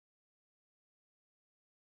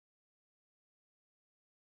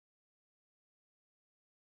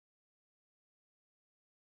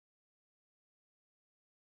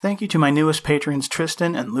Thank you to my newest patrons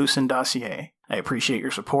Tristan and Lucen Dossier. I appreciate your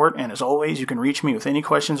support, and as always, you can reach me with any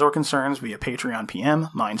questions or concerns via Patreon PM,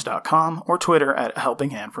 Minds.com, or Twitter at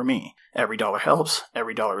 @HelpingHandForMe. Every dollar helps,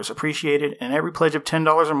 every dollar is appreciated, and every pledge of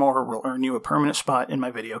 $10 or more will earn you a permanent spot in my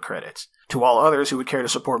video credits. To all others who would care to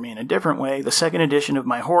support me in a different way, the second edition of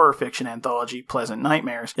my horror fiction anthology, Pleasant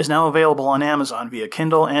Nightmares, is now available on Amazon via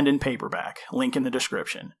Kindle and in paperback. Link in the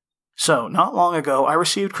description. So, not long ago, I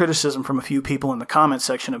received criticism from a few people in the comment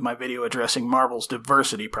section of my video addressing Marvel's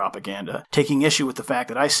diversity propaganda, taking issue with the fact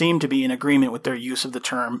that I seemed to be in agreement with their use of the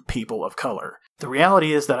term people of color. The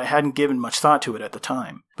reality is that I hadn't given much thought to it at the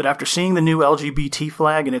time, but after seeing the new LGBT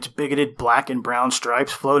flag and its bigoted black and brown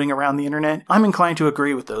stripes floating around the internet, I'm inclined to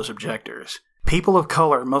agree with those objectors. People of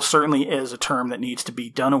color most certainly is a term that needs to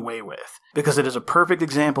be done away with, because it is a perfect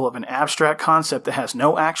example of an abstract concept that has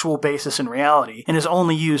no actual basis in reality and is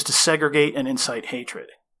only used to segregate and incite hatred.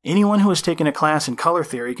 Anyone who has taken a class in color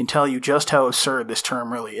theory can tell you just how absurd this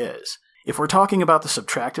term really is. If we're talking about the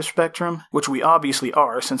subtractive spectrum, which we obviously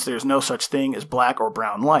are since there's no such thing as black or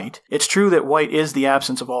brown light, it's true that white is the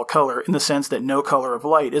absence of all color in the sense that no color of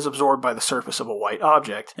light is absorbed by the surface of a white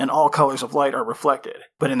object, and all colors of light are reflected.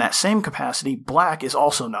 But in that same capacity, black is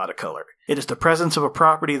also not a color. It is the presence of a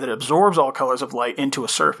property that absorbs all colors of light into a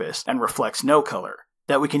surface and reflects no color.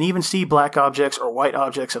 That we can even see black objects or white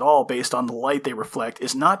objects at all based on the light they reflect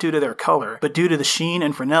is not due to their color, but due to the sheen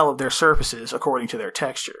and Fresnel of their surfaces according to their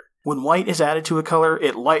texture. When white is added to a color,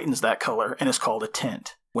 it lightens that color and is called a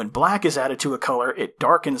tint. When black is added to a color, it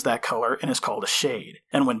darkens that color and is called a shade.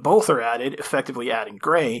 And when both are added, effectively adding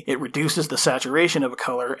gray, it reduces the saturation of a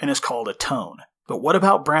color and is called a tone. But what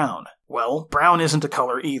about brown? Well, brown isn't a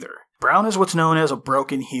color either. Brown is what's known as a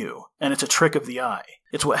broken hue, and it's a trick of the eye.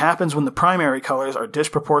 It's what happens when the primary colors are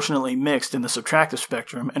disproportionately mixed in the subtractive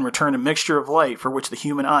spectrum and return a mixture of light for which the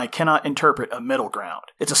human eye cannot interpret a middle ground.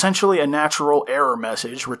 It's essentially a natural error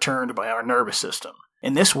message returned by our nervous system.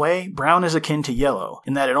 In this way, brown is akin to yellow,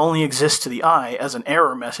 in that it only exists to the eye as an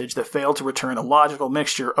error message that failed to return a logical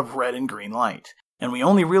mixture of red and green light. And we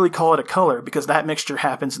only really call it a color because that mixture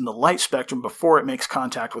happens in the light spectrum before it makes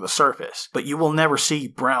contact with a surface, but you will never see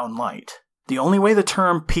brown light. The only way the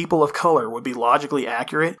term people of color would be logically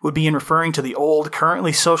accurate would be in referring to the old,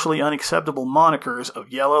 currently socially unacceptable monikers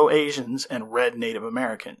of yellow Asians and red Native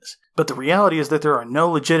Americans. But the reality is that there are no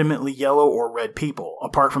legitimately yellow or red people,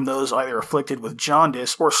 apart from those either afflicted with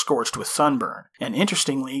jaundice or scorched with sunburn. And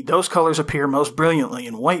interestingly, those colors appear most brilliantly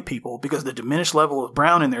in white people because the diminished level of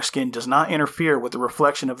brown in their skin does not interfere with the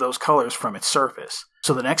reflection of those colors from its surface.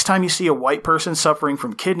 So the next time you see a white person suffering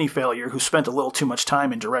from kidney failure who spent a little too much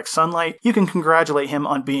time in direct sunlight, you can congratulate him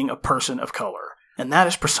on being a person of color. And that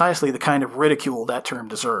is precisely the kind of ridicule that term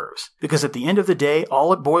deserves. Because at the end of the day,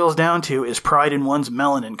 all it boils down to is pride in one's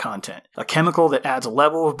melanin content, a chemical that adds a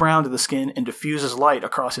level of brown to the skin and diffuses light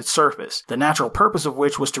across its surface, the natural purpose of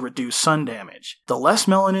which was to reduce sun damage. The less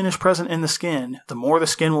melanin is present in the skin, the more the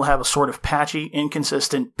skin will have a sort of patchy,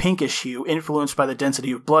 inconsistent, pinkish hue influenced by the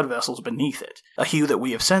density of blood vessels beneath it, a hue that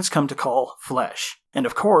we have since come to call flesh. And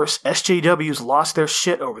of course, SJWs lost their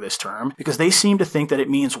shit over this term because they seem to think that it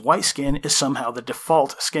means white skin is somehow the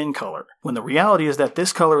default skin color, when the reality is that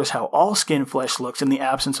this color is how all skin flesh looks in the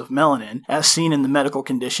absence of melanin, as seen in the medical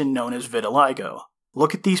condition known as vitiligo.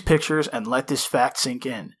 Look at these pictures and let this fact sink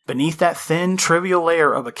in. Beneath that thin, trivial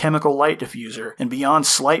layer of a chemical light diffuser, and beyond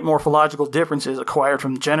slight morphological differences acquired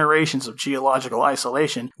from generations of geological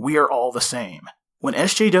isolation, we are all the same. When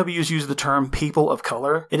SJWs use the term people of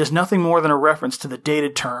color, it is nothing more than a reference to the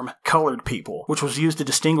dated term colored people, which was used to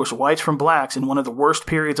distinguish whites from blacks in one of the worst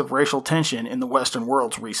periods of racial tension in the Western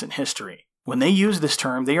world's recent history. When they use this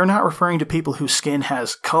term, they are not referring to people whose skin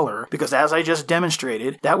has color, because as I just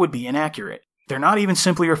demonstrated, that would be inaccurate. They're not even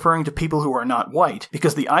simply referring to people who are not white,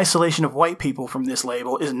 because the isolation of white people from this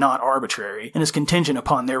label is not arbitrary and is contingent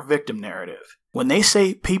upon their victim narrative. When they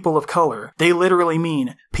say people of color, they literally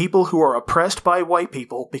mean people who are oppressed by white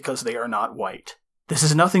people because they are not white. This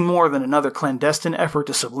is nothing more than another clandestine effort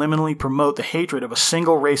to subliminally promote the hatred of a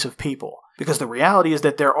single race of people, because the reality is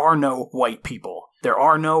that there are no white people. There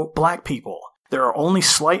are no black people. There are only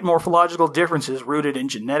slight morphological differences rooted in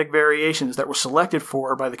genetic variations that were selected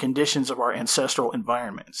for by the conditions of our ancestral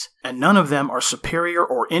environments. And none of them are superior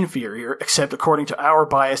or inferior except according to our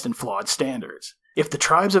biased and flawed standards. If the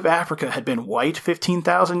tribes of Africa had been white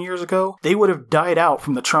 15,000 years ago, they would have died out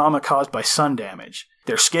from the trauma caused by sun damage.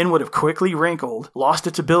 Their skin would have quickly wrinkled, lost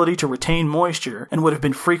its ability to retain moisture, and would have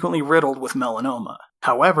been frequently riddled with melanoma.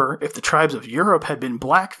 However, if the tribes of Europe had been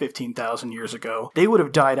black 15,000 years ago, they would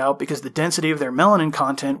have died out because the density of their melanin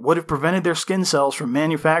content would have prevented their skin cells from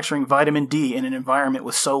manufacturing vitamin D in an environment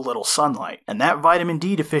with so little sunlight, and that vitamin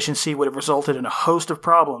D deficiency would have resulted in a host of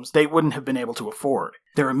problems they wouldn't have been able to afford.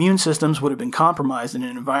 Their immune systems would have been compromised in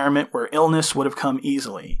an environment where illness would have come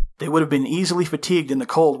easily. They would have been easily fatigued in the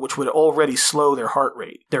cold, which would already slow their heart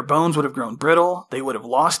rate. Their bones would have grown brittle, they would have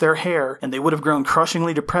lost their hair, and they would have grown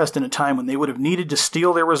crushingly depressed in a time when they would have needed to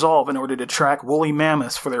steel their resolve in order to track woolly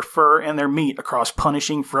mammoths for their fur and their meat across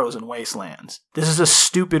punishing frozen wastelands. This is a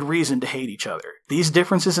stupid reason to hate each other. These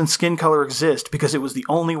differences in skin color exist because it was the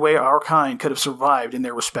only way our kind could have survived in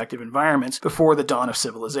their respective environments before the dawn of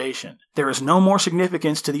civilization. There is no more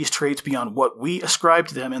significance to these traits beyond what we ascribe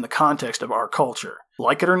to them in the context of our culture.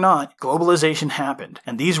 Like it or not, globalization happened,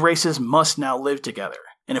 and these races must now live together.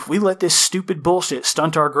 And if we let this stupid bullshit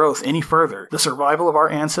stunt our growth any further, the survival of our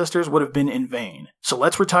ancestors would have been in vain. So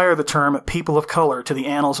let's retire the term people of color to the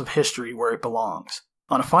annals of history where it belongs.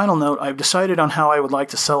 On a final note, I've decided on how I would like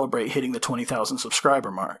to celebrate hitting the 20,000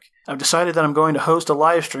 subscriber mark. I've decided that I'm going to host a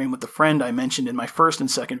live stream with the friend I mentioned in my first and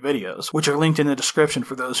second videos, which are linked in the description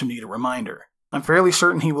for those who need a reminder. I'm fairly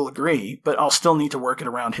certain he will agree, but I'll still need to work it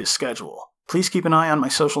around his schedule. Please keep an eye on my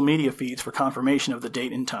social media feeds for confirmation of the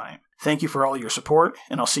date and time. Thank you for all your support,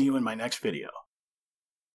 and I'll see you in my next video.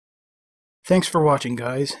 Thanks for watching,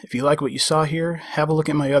 guys. If you like what you saw here, have a look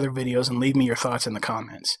at my other videos and leave me your thoughts in the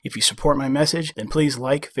comments. If you support my message, then please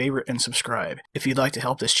like, favorite, and subscribe. If you'd like to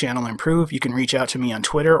help this channel improve, you can reach out to me on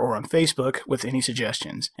Twitter or on Facebook with any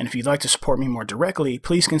suggestions. And if you'd like to support me more directly,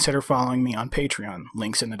 please consider following me on Patreon.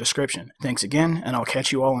 Links in the description. Thanks again, and I'll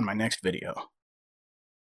catch you all in my next video.